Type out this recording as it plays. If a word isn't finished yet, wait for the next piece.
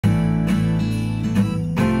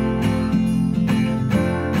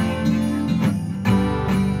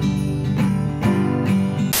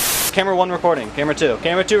camera 1 recording. Camera 2.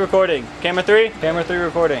 Camera 2 recording. Camera 3. Camera 3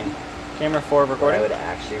 recording. Camera 4 recording. I would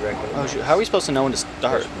actually recommend. Oh shoot, how are we supposed to know when to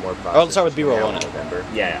start? More Oh, let's start with B-roll, won't it?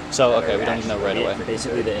 Yeah. So, okay, we don't even know right away.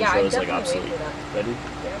 Basically, the intro is like obsolete. Ready?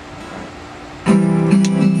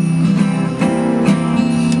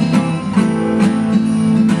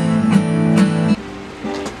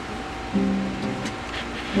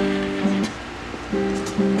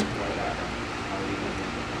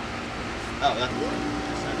 Oh, that's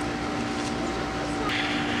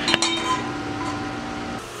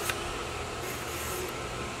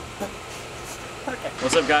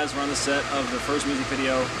What's up, guys? We're on the set of the first music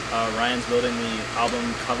video. Ryan's building the album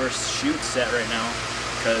cover shoot set right now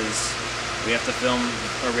because we have to film,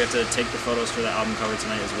 or we have to take the photos for the album cover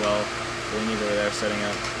tonight as well. Kalini's over there setting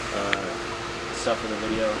up stuff for the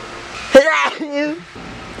video.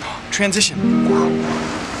 transition.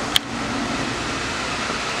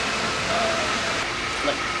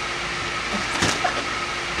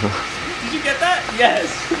 Did you get that? Yes.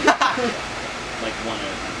 Like one at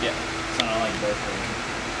a time. Yeah. So not like both of them.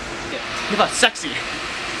 Yeah. What about sexy?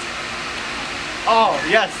 Oh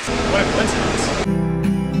yes. What a coincidence.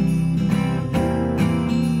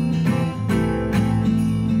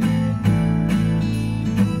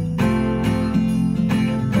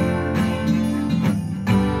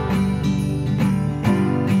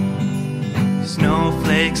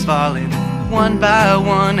 Snowflakes falling one by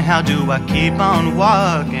one. How do I keep on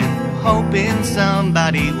walking? Hoping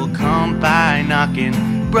somebody will come by knocking.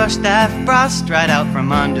 Brush that frost right out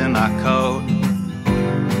from under my coat.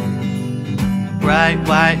 Bright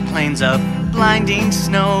white plains of blinding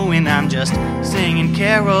snow, and I'm just singing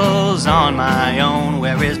carols on my own.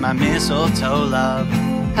 Where is my mistletoe, love?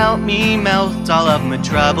 Help me melt all of my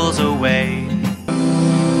troubles away.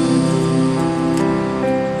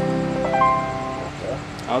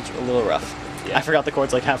 That was a little rough. Yeah. I forgot the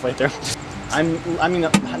chords like halfway through. I mean,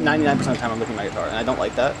 99% of the time I'm looking at my guitar, and I don't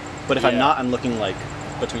like that. But if I'm not, I'm looking like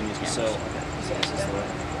between these cameras. So, okay. So this is the way.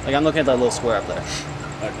 Like I'm looking at that little square up there.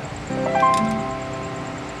 Okay.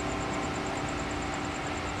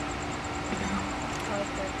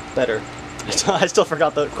 Better. Yeah. I still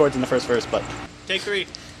forgot the chords in the first verse, but take 3.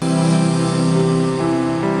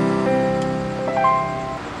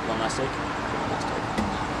 One last take.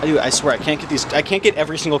 I swear I can't get these. I can't get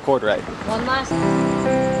every single chord right. One last.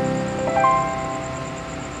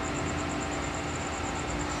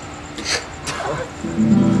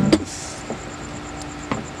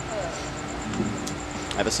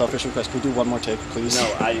 I have a selfish request. Can we do one more take, please? No,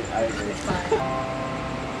 I agree.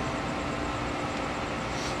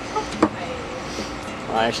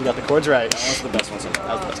 I actually got the chords right. That was the best one so far.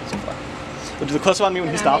 That was the best one so far. We'll do the close-up on me when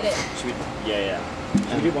he stops. Should we? Yeah.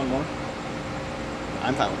 Should we do one more?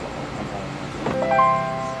 I'm fine with one more.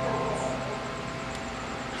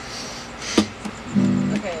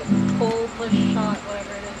 Okay, pull, push, shot,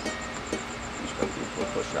 whatever it is. Just go through pull,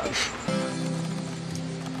 push, shot.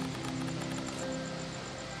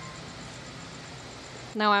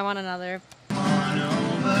 No, I want another.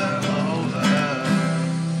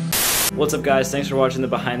 What's up, guys? Thanks for watching the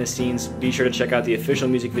behind the scenes. Be sure to check out the official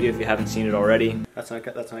music video if you haven't seen it already. That's not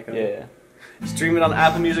Yeah. Stream it on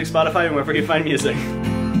Apple Music, Spotify, and wherever you find music.